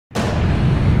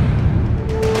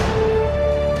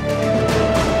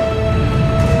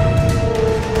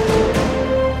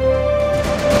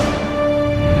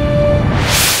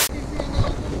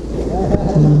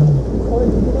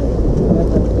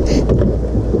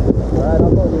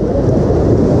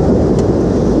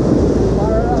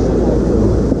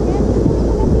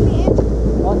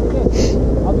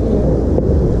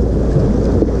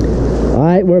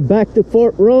We're back to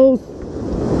Fort Rose.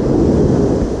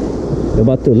 We're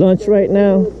about to lunch right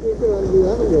now. It's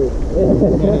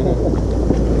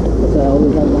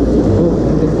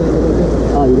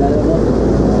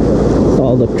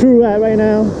all the crew at right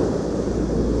now.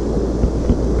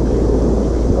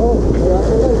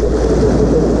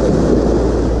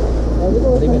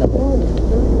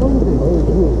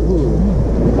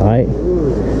 Alright,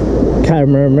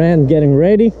 cameraman getting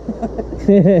ready.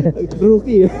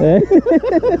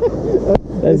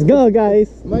 Let's go, guys.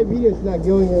 My video's not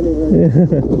going anywhere.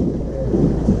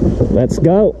 Let's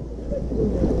go.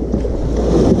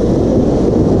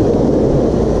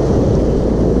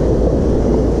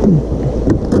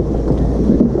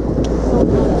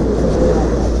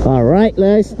 All right,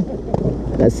 let's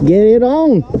get it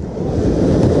on.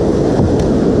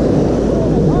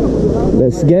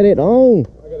 Let's get it on.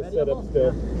 I gotta set up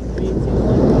still.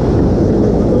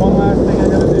 One last thing I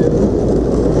gotta do.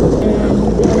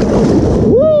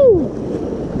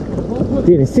 Woo!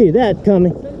 Didn't see that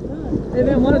coming. Hey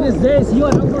man, one of these days you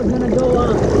and Uncle are gonna go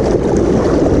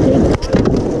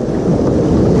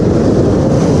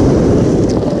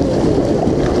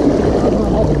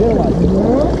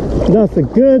That's a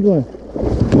good one.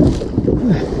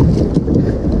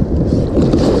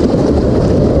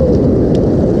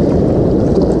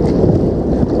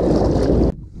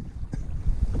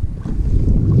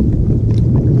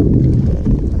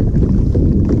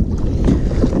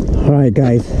 All right,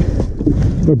 guys,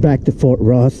 we're back to Fort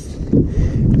Ross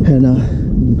and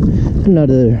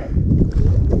another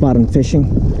bottom fishing.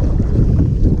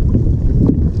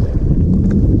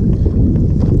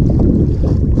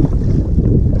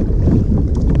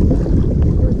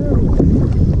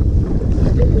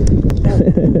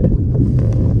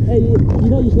 Hey, you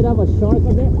know you should have a shark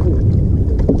up there.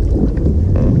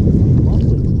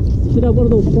 You should have one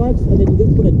of those sharks and then you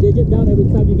just put a digit down every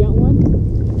time you get one.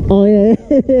 Oh yeah.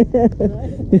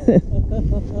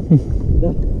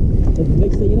 The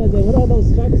next thing you know, what are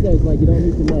those sharks there? It's like you don't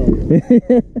need to know.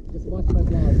 Just watch my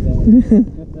vlogs there.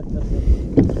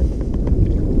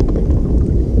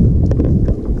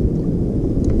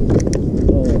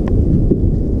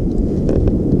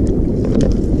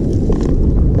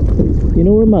 You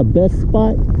know where my best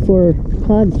spot for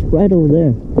cod is? Right over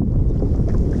there.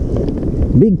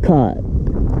 Big cod.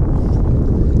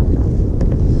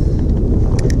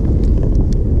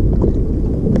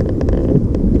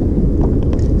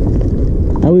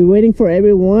 Are we waiting for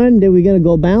everyone? Then we gonna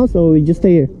go bounce, or we just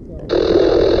stay here?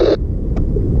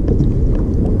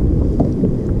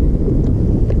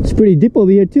 It's pretty deep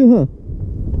over here too, huh?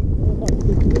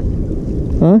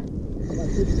 Huh?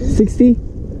 60?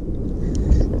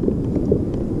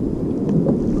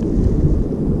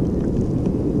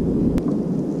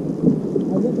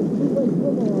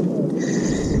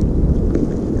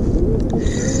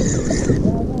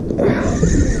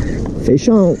 Fish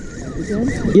on.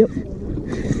 Yep.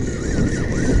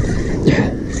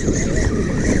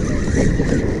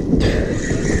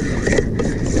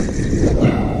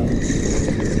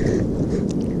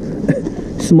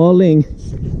 Small ling.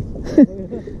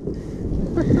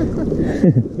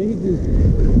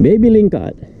 Baby Ling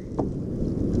Cod.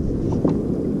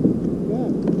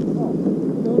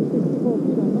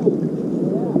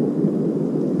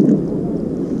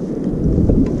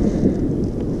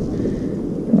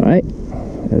 Alright,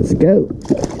 let's go.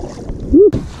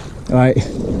 Alright,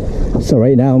 so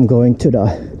right now I'm going to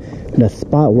the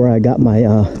spot where I got my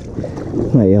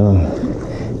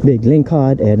Big Ling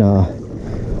Cod and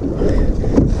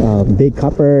big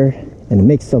copper and a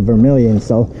mix of vermilion,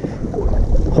 so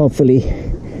hopefully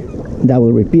that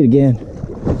will repeat again.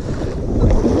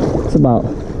 It's about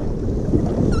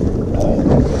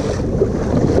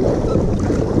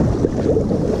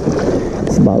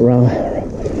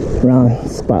round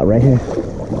spot right here.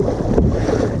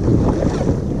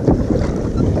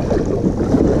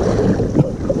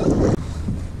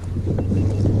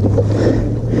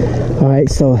 All right,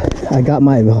 so I got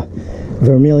my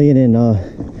vermilion and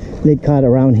Ling Cod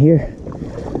around here,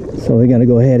 so we're gonna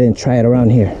go ahead and try it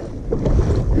around here.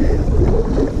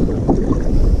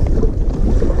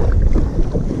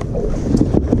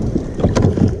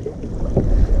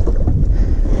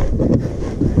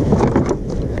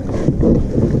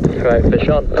 All right, fish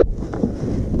on.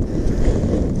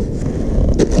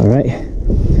 All right,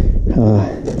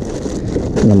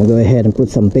 and I'm gonna go ahead and put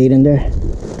some bait in there.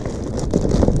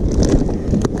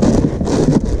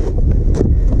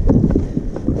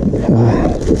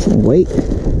 Put some weight.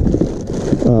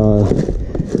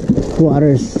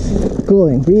 Water's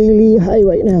going really high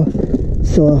right now,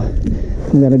 so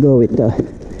I'm gonna go with the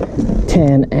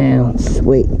 10-ounce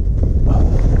weight.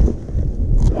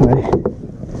 All right.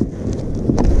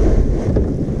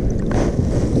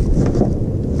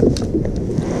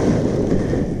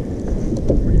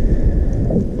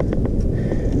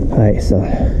 so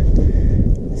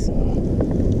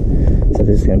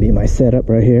this is gonna be my setup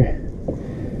right here.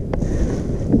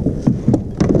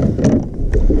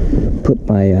 Put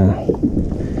my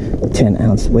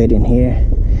 10-ounce weight in here,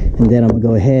 and then I'm gonna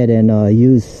go ahead and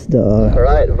use the All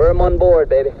right, worm on board,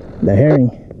 baby. the herring.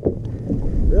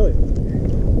 Really?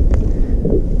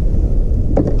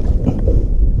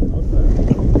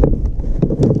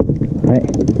 Right.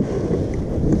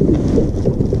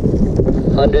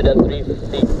 103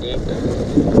 feet deep.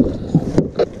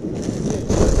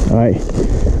 All right.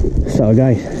 So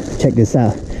guys, check this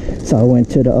out. So I went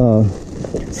to the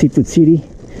Seafood City,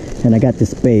 and I got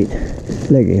this bait.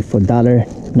 Look, for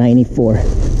 $1.94.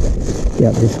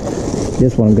 Yep,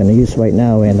 this one I'm gonna use right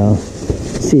now, and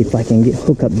see if I can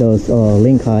hook up those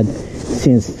ling cod,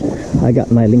 since I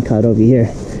got my ling cod over here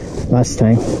last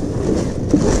time.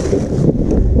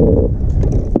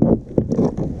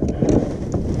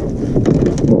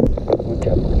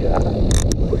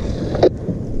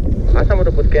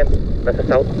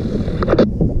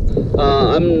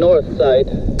 I'm north side.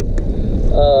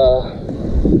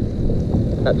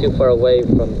 Not too far away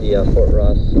from the Fort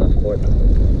Ross fort.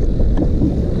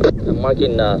 I'm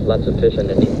marking lots of fish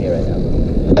underneath me right now.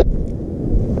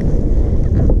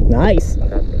 Nice.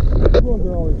 These ones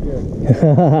are always good.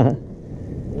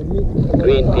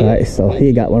 Green All pea. right, so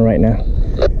he got one right now.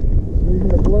 Using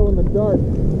the glow in the dark.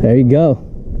 There you go.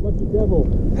 Lucky devil.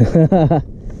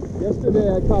 Yesterday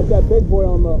I caught that big boy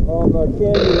on the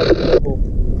candy lucky devil.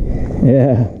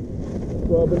 Yeah.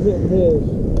 So I've been hitting his.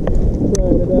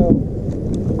 Trying it out.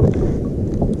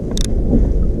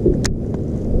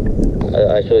 I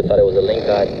actually thought it was a ling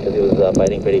cod because he was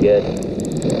biting pretty good.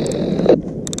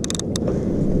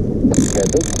 Yeah,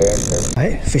 those burns are... All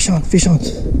right, fish on, fish on.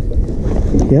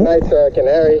 Yep. Nice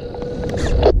canary.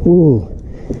 Ooh,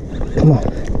 come on.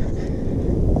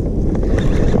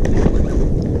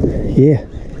 Yeah.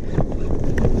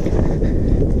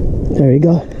 There you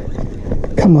go.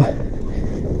 Come on.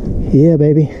 Yeah,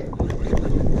 baby.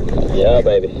 Yeah,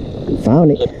 baby.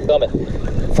 Found it. Keep coming.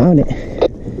 Found it.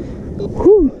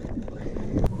 Whew.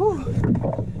 Whew.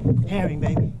 Herring,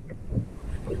 baby.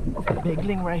 Big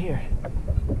ling right here.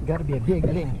 Gotta be a big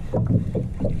ling.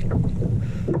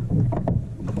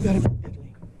 Gotta be a big ling.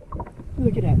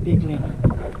 Look at that big ling.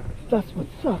 That's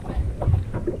what's up.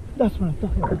 That's what I'm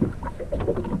talking about.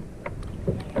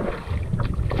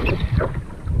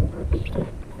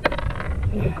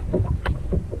 Yeah.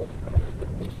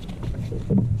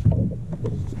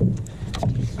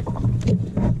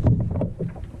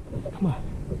 Come on.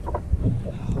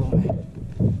 Oh man.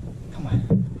 Come on.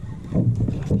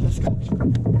 Let's go.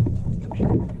 Come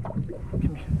here.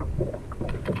 Come here.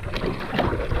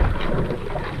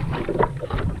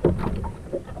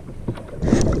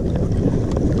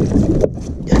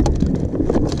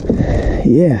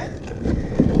 Yeah.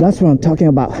 That's what I'm talking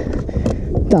about.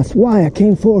 That's why I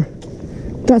came for.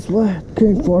 That's what I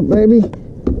came for, baby.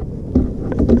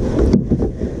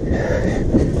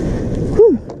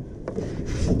 Whew.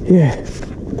 Yeah.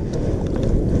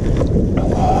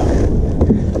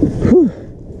 Whew.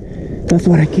 That's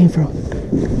what I came from.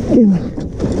 Give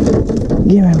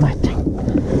me my thing.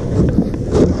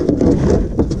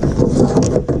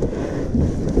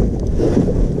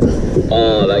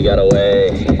 Oh, that got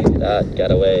away. That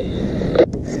got away.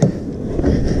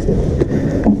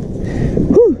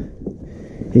 Whew.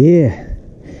 Yeah.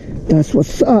 That's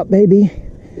what's up, baby.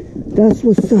 That's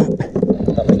what's up.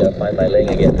 I'm gonna find my ling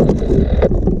again.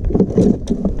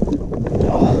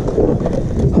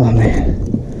 Oh man.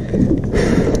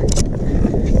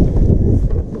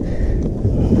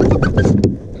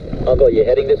 Uncle, you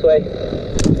heading this way?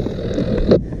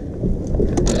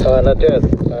 Not yet. I'm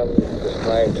just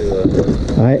trying to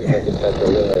All right. I can catch a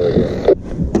ling over here.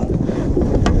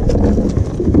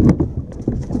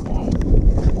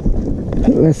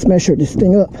 Let's measure this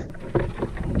thing up.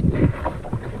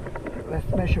 Let's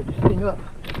measure this thing up.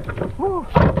 Woo.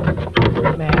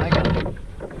 Man, I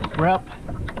got rep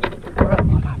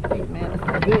on my feet, man. That's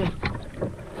not good.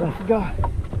 Let's go.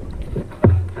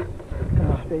 Come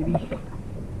on, baby.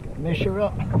 Measure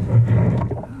up.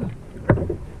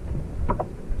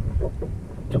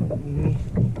 20.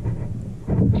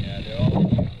 Yeah, they're all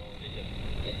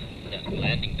just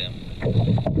landing them.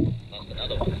 Lost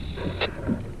another one.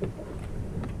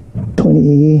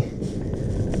 20.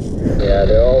 Yeah,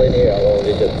 they're all in here. I'm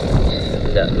only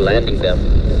just landing them.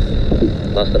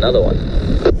 Lost another one.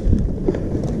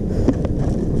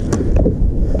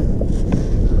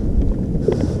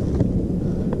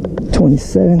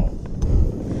 27.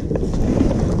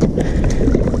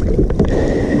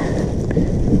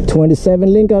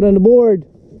 27 ling cod on the board.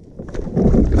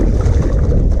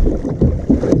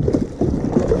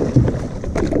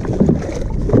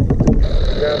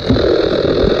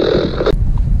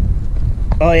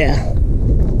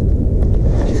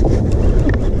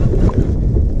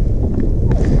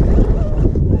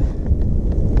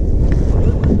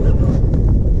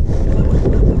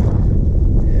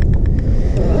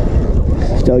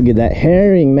 Told you that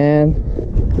herring, man.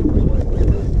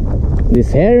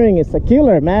 This herring is a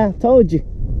killer, man. Told you.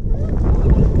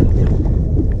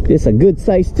 This is a good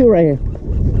size too right here.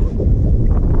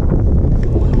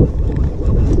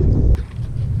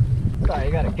 Sorry, I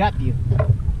gotta gap you.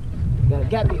 Gotta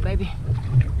gap you, baby.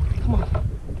 Come on.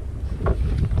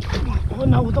 Come on. Oh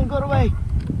no, don't go away.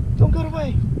 Don't go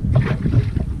away.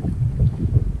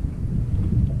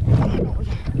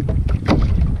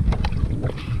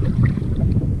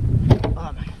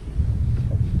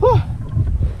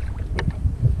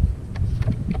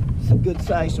 It's a good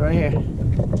size right here.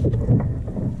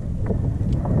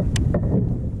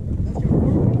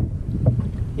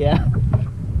 Yeah.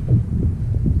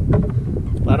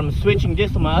 But I'm switching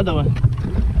this to my other one.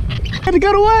 Gotta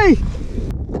get away!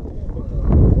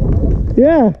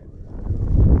 Yeah.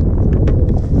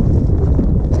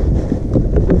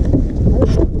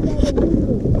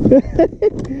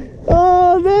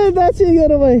 Oh man, that shit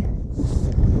got away.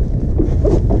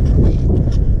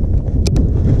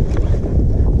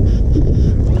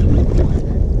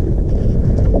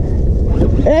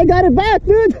 Hey, I got it back,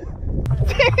 dude.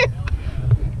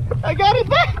 I got it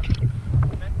back.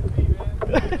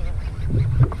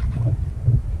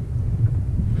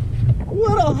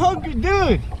 What a hungry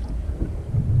dude.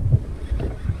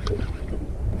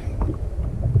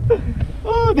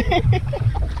 Oh, damn.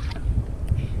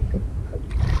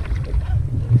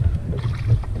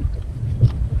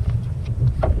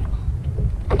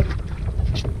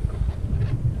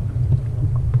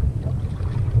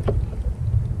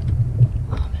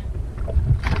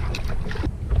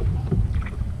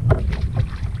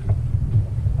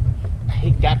 I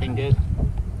hate gapping, dude.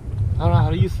 I don't know how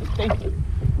to use this thing.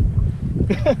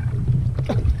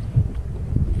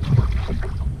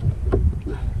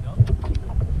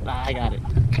 I got it.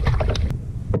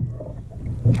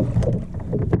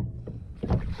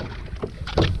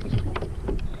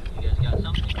 You guys got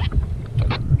something?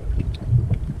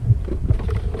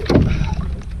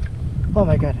 Oh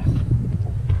my goodness.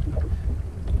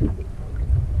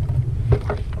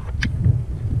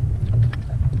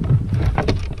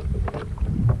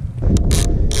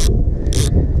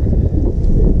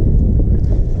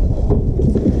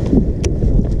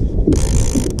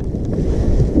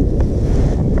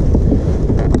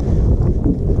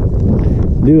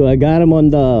 Dude, I got him on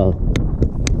the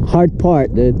hard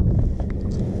part, dude.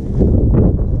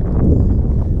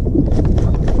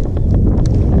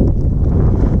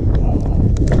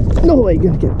 No way,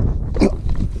 gonna get it.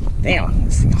 Damn,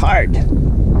 this thing hard.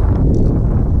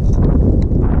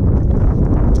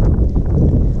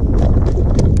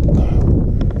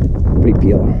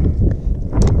 Repeal.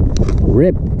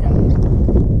 Rip.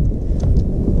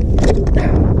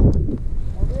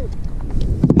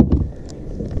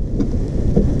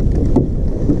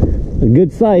 A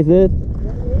good size, dude.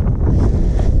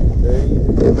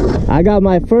 I got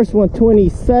my first one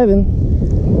 27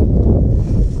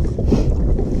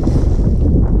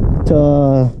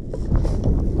 to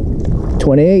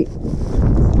 28.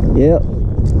 Yep.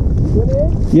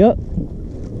 28? Yep.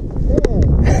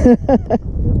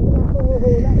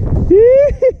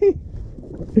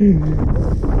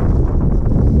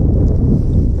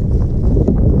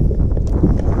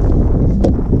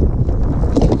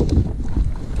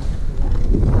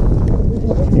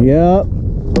 Yep.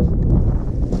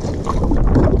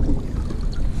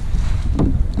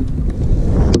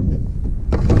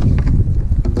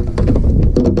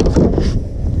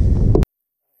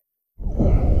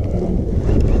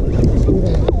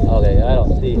 Okay, I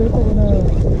don't see.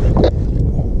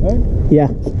 Yeah.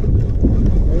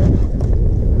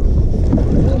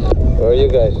 Where are you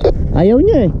guys? Ayaw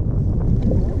niya eh.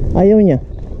 Ayaw niya.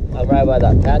 I'm right by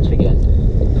that patch again.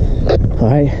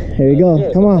 Alright, here we go.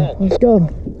 Here, Come on, back. let's go.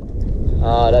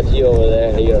 Oh, that's you over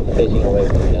there. You're facing away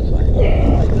from me, that's fine.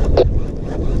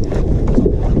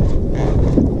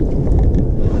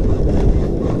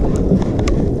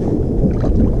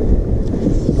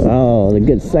 Oh, the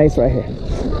good size right here.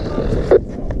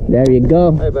 There you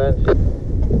go. Hey, man.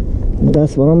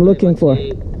 That's what I'm looking for.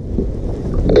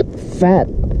 Fat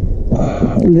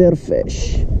little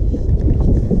fish.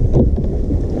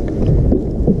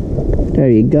 There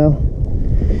you go.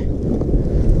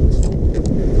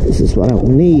 This is what I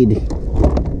need.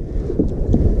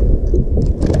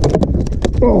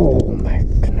 Oh my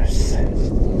goodness.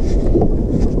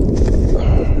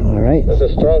 Alright. There's a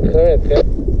strong current, Pip.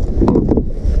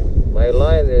 My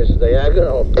line is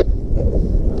diagonal.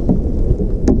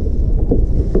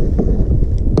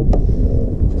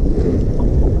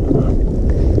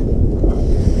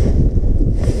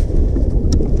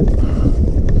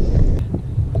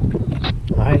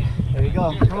 Alright, here we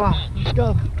go. Come on, let's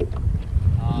go.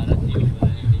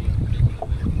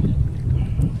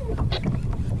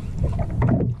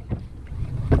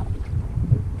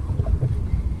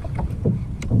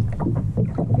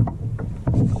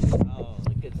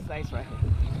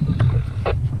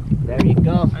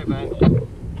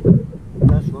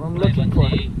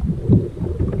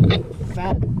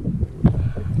 fat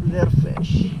little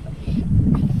fish.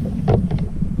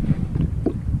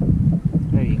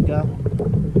 There you go.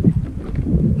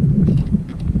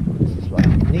 This is what I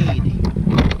need.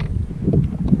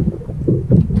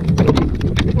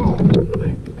 Oh my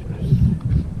goodness.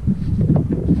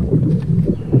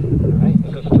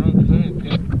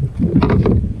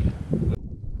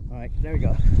 Alright, there we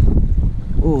go.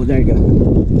 Oh, there you go.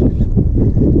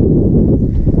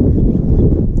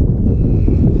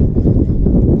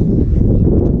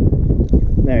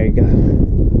 There you go.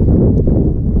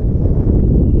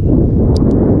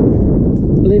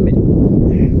 Limit.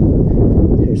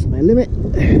 Here's my limit.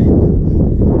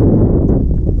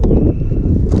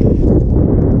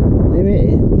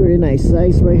 Limit, pretty nice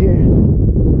size right here.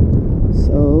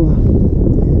 So,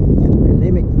 got my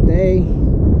limit today.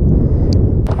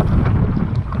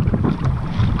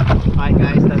 Alright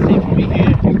guys, that's it for me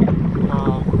here.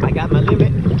 I got my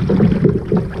limit,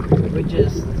 which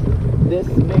is this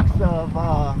mix of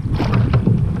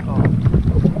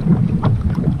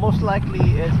most likely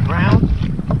is brown,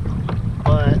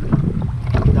 but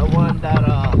the one that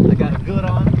I got good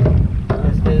on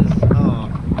is this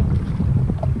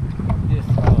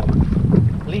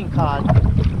Ling Cod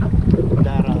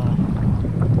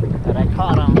that I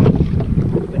caught on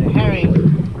with a herring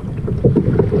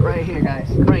right here, guys,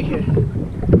 right here.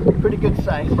 Pretty good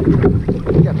size.